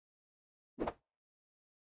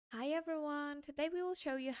everyone, today we will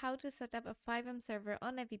show you how to set up a FiveM server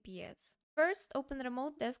on a VPS. First, open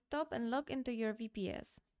Remote Desktop and log into your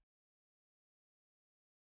VPS.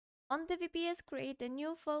 On the VPS, create a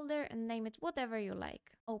new folder and name it whatever you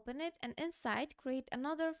like. Open it and inside create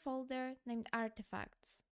another folder named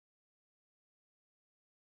Artifacts.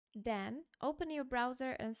 Then, open your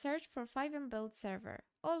browser and search for FiveM build server.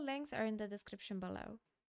 All links are in the description below.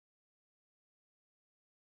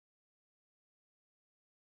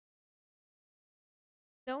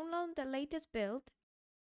 Download the latest build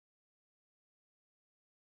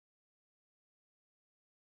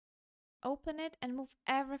open it and move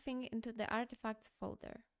everything into the artifacts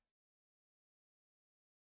folder.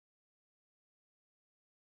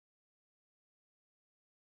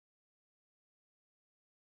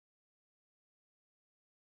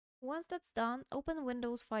 Once that's done, open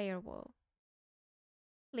Windows Firewall.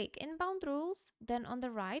 Click Inbound Rules, then on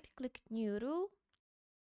the right, click New Rule,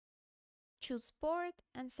 choose Port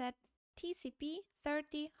and set TCP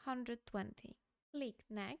 30/120. Click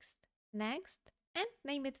Next, Next, and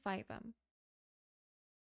name it FiveM.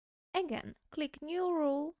 Again, click New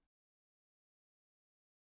Rule,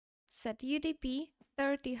 set UDP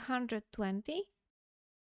 30/120,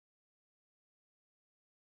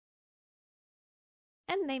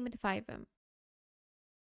 and name it FiveM.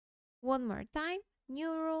 One more time,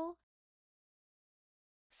 New Rule,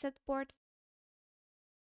 set port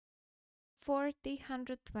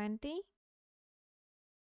 40/120,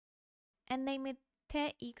 and name it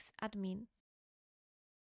txadmin.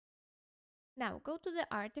 Now go to the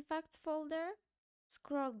artifacts folder,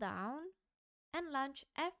 scroll down, and launch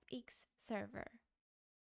FX server.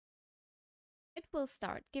 It will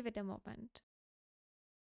start, give it a moment.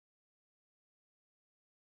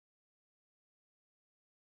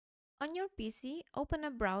 On your PC, open a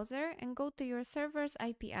browser and go to your server's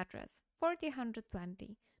IP address,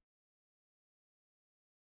 40/120.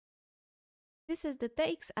 This is the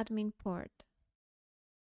txadmin port.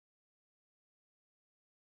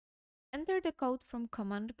 Enter the code from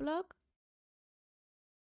command block.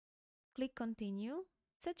 Click Continue,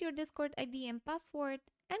 set your Discord ID and password,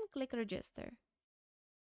 and click Register.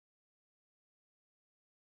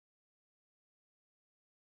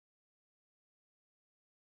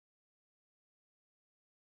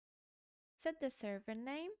 Set the server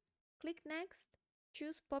name, click Next,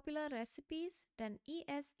 choose Popular Recipes, then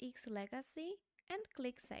ESX Legacy, and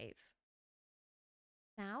click Save.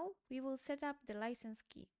 Now we will set up the license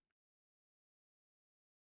key.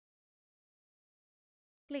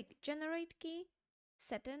 Click Generate Key,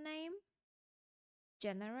 set a name,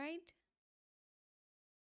 generate,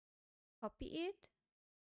 copy it,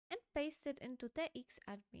 and paste it into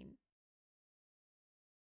txadmin.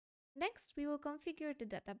 Next, we will configure the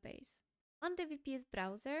database. On the VPS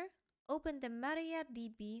browser, open the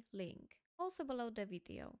MariaDB link, also below the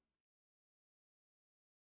video.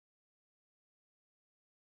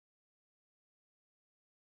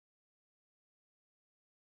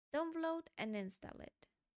 Download and install it.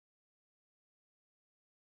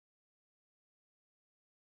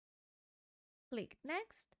 Click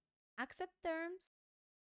Next, accept terms.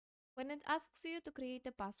 When it asks you to create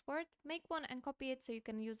a password, make one and copy it so you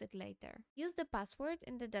can use it later. Use the password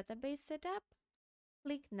in the database setup,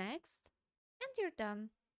 click Next, and you're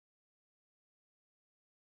done.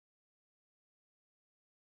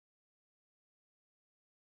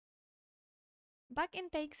 Back in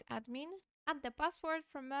txadmin, add the password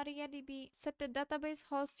from MariaDB, set the database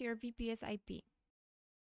host to your VPS IP.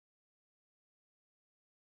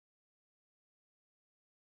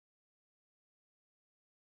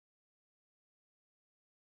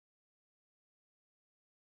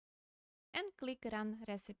 And click Run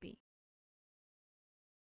Recipe.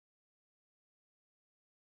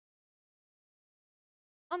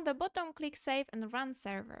 On the bottom, click Save and Run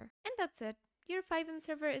Server. And that's it. Your FiveM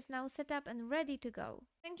server is now set up and ready to go.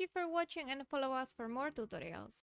 Thank you for watching and follow us for more tutorials.